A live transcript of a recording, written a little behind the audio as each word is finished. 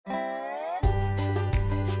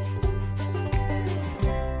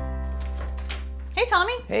Hey,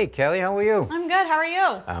 Tommy. Hey, Kelly, how are you? I'm good. How are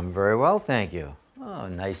you? I'm very well, thank you. Oh,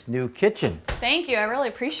 nice new kitchen. Thank you. I really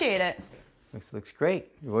appreciate it. Looks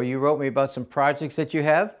great. Well, you wrote me about some projects that you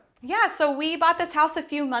have? Yeah, so we bought this house a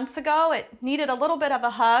few months ago. It needed a little bit of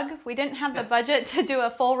a hug. We didn't have the budget to do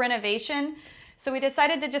a full renovation, so we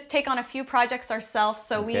decided to just take on a few projects ourselves.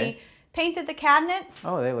 So we painted the cabinets.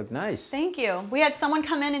 Oh, they look nice. Thank you. We had someone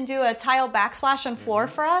come in and do a tile backsplash and floor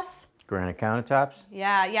for us. Granite countertops?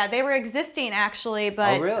 Yeah, they were existing actually,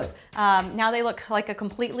 but oh, really? Now they look like a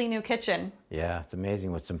completely new kitchen. Yeah, it's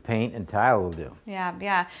amazing what some paint and tile will do.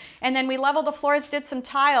 Yeah. And then we leveled the floors, did some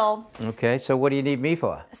tile. Okay, so what do you need me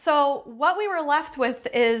for? So what we were left with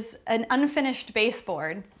is an unfinished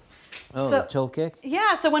baseboard. Oh, the toe kick?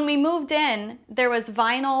 Yeah, so when we moved in, there was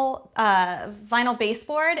vinyl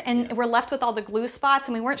baseboard, and we're left with all the glue spots,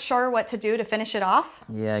 and we weren't sure what to do to finish it off.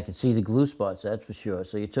 Yeah, I can see the glue spots, that's for sure.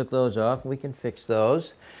 So you took those off, we can fix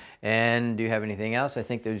those. And do you have anything else? I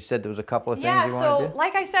think that you said there was a couple of things you wanted to do. So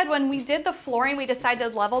like I said, when we did the flooring, we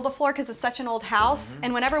decided to level the floor because it's such an old house.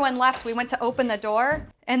 And when everyone left, we went to open the door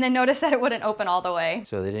and then noticed that it wouldn't open all the way.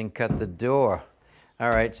 So they didn't cut the door. All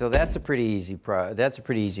right, so that's a pretty easy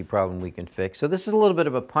problem we can fix. So this is a little bit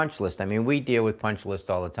of a punch list. I mean, we deal with punch lists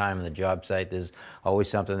all the time on the job site. There's always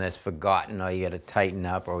something that's forgotten or you got to tighten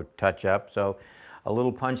up or touch up. So a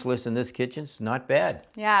little punch list in this kitchen's not bad.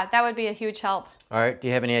 Yeah, that would be a huge help. All right, do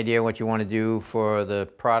you have any idea what you want to do for the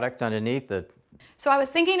product underneath? So I was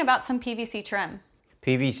thinking about some PVC trim.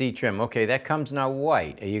 PVC trim, okay, that comes now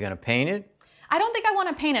white. Are you going to paint it? I don't think I want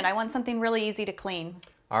to paint it. I want something really easy to clean.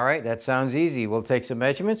 All right, that sounds easy. We'll take some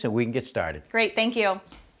measurements and we can get started. Great, thank you.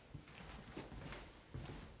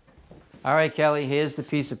 All right, Kelly, here's the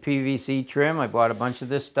piece of PVC trim. I bought a bunch of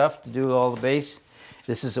this stuff to do all the base.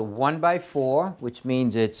 This is a 1x4, which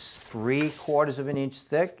means it's 3/4 of an inch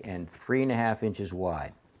thick and 3.5 inches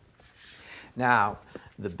wide. Now,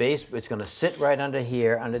 the base, it's going to sit right under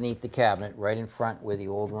here, underneath the cabinet, right in front where the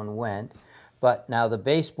old one went. But now the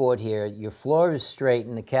baseboard here, your floor is straight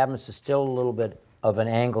and the cabinets are still a little bit of an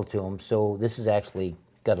angle to them, so this has actually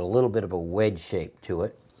got a little bit of a wedge shape to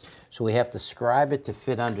it. So we have to scribe it to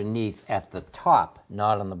fit underneath at the top,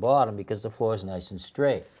 not on the bottom, because the floor is nice and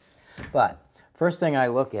straight. But first thing I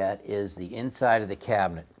look at is the inside of the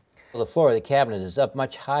cabinet. Well, the floor of the cabinet is up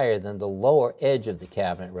much higher than the lower edge of the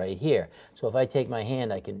cabinet right here. So if I take my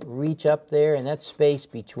hand, I can reach up there, and that space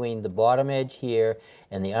between the bottom edge here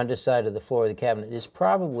and the underside of the floor of the cabinet is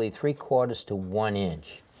probably 3/4 to 1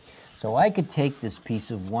 inch. So I could take this piece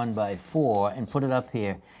of 1x4 and put it up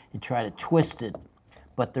here and try to twist it.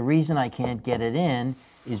 But the reason I can't get it in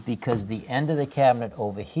is because the end of the cabinet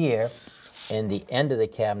over here and the end of the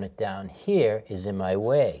cabinet down here is in my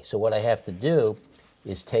way. So what I have to do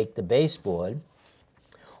is take the baseboard,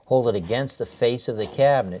 hold it against the face of the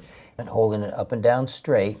cabinet, and holding it up and down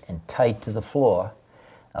straight and tight to the floor.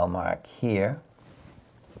 I'll mark here,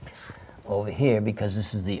 over here, because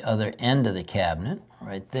this is the other end of the cabinet,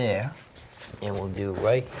 right there. And we'll do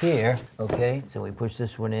right here, okay? So we push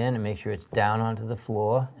this one in and make sure it's down onto the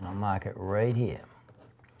floor, and I'll mark it right here.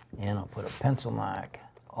 And I'll put a pencil mark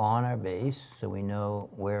on our base so we know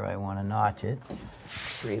where I want to notch it.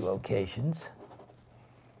 3 locations.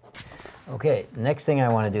 Okay, next thing I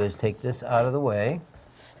want to do is take this out of the way,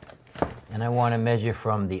 and I want to measure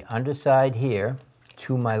from the underside here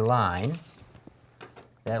to my line.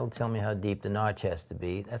 That'll tell me how deep the notch has to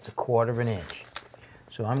be. That's 1/4 of an inch.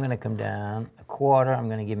 So I'm going to come down 1/4. I'm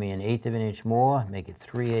going to give me 1/8 of an inch more, make it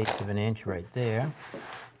 3/8 of an inch right there.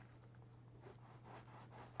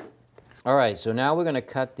 All right, so now we're going to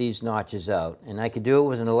cut these notches out. And I could do it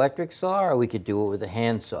with an electric saw, or we could do it with a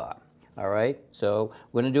hand saw. All right, so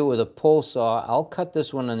we're going to do it with a pull saw. I'll cut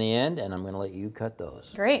this one on the end, and I'm going to let you cut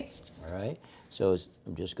those. Great. All right, so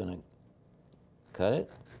I'm just going to cut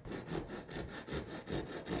it.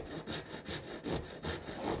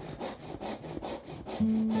 Now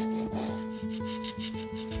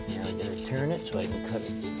I'm going to turn it so I can cut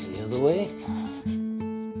it the other way.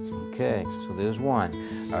 Okay, so there's one.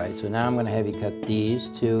 All right, so now I'm going to have you cut these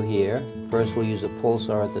 2 here. First we'll use a pull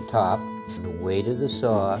saw at the top. And the weight of the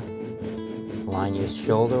saw, line your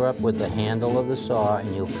shoulder up with the handle of the saw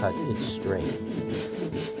and you'll cut it straight.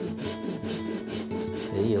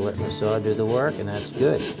 See, you're letting the saw do the work, and that's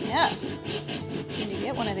good. Yeah, need to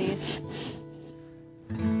get one of these.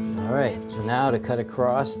 All right, so now to cut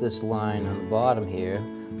across this line on the bottom here,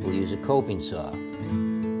 we'll use a coping saw.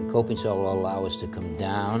 The coping saw will allow us to come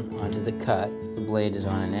down onto the cut. The blade is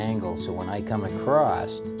on an angle, so when I come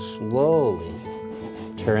across, slowly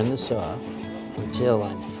turn the saw until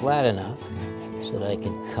I'm flat enough so that I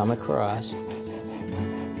can come across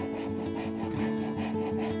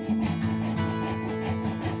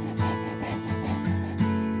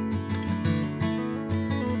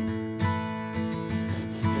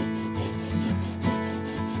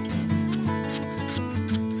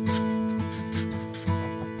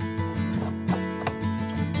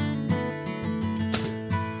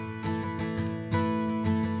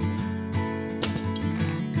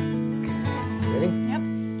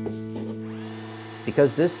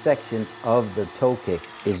because this section of the toe kick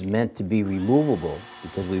is meant to be removable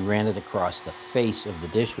because we ran it across the face of the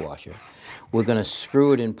dishwasher, we're going to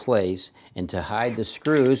screw it in place, and to hide the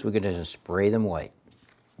screws, we're going to just spray them white.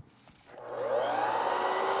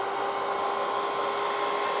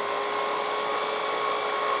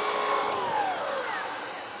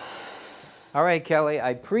 All right, Kelly,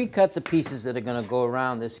 I pre-cut the pieces that are going to go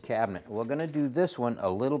around this cabinet. We're going to do this one a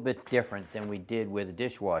little bit different than we did where the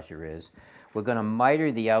dishwasher is. We're going to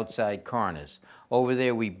miter the outside corners. Over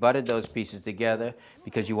there, we butted those pieces together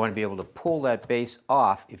because you want to be able to pull that base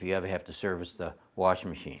off if you ever have to service the washing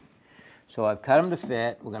machine. So I've cut them to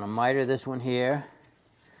fit. We're going to miter this one here.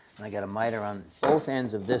 And I got a miter on both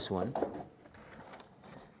ends of this one.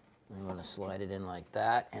 I'm going to slide it in like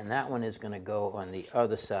that, and that one is going to go on the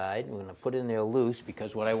other side. We're going to put it in there loose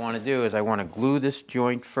because what I want to do is I want to glue this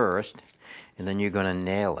joint first, and then you're going to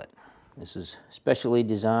nail it. This is specially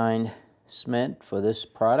designed cement for this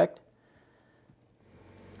product.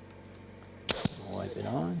 Wipe it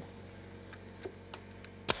on.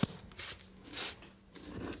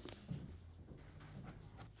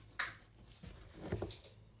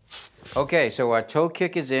 Okay, so our toe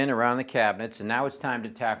kick is in around the cabinets, and now it's time to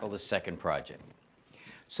tackle the second project.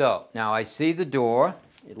 So now I see the door.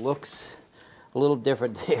 It looks a little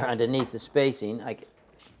different there underneath the spacing.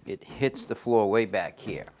 It hits the floor way back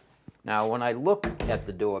here. Now when I look at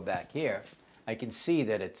the door back here, I can see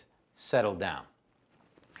that it's settled down.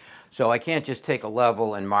 So I can't just take a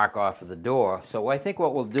level and mark off of the door. So I think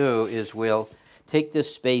what we'll do is we'll take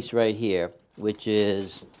this space right here, which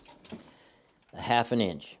is a ½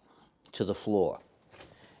 inch to the floor.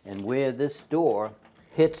 And where this door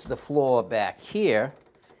hits the floor back here,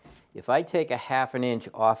 if I take a ½ inch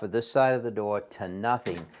off of this side of the door to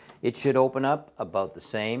nothing, it should open up about the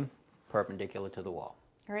same perpendicular to the wall.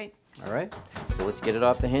 All right. All right, so let's get it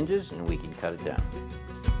off the hinges and we can cut it down.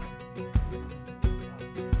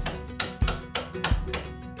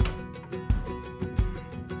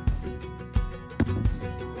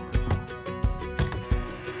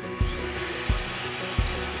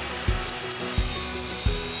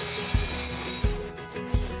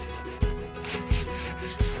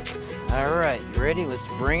 All right, you ready? Let's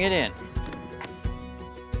bring it in.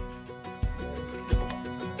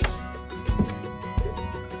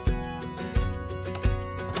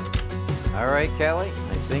 All right, Kelly,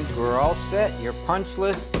 I think we're all set. Your punch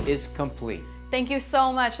list is complete. Thank you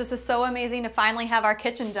so much. This is so amazing to finally have our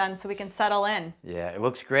kitchen done so we can settle in. Yeah, it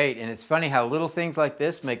looks great, and it's funny how little things like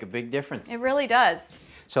this make a big difference. It really does.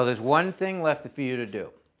 So there's one thing left for you to do.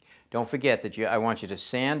 Don't forget that I want you to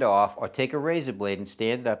sand off or take a razor blade and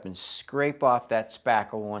stand it up and scrape off that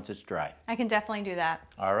spackle once it's dry. I can definitely do that.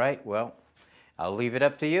 All right, well, I'll leave it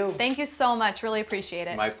up to you. Thank you so much. Really appreciate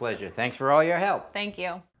it. My pleasure. Thanks for all your help. Thank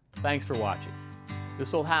you. Thanks for watching.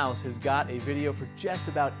 This Old House has got a video for just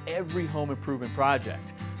about every home improvement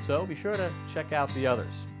project, so be sure to check out the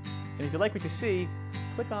others. And if you like what you see,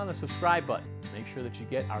 click on the subscribe button to make sure that you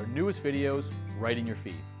get our newest videos right in your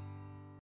feed.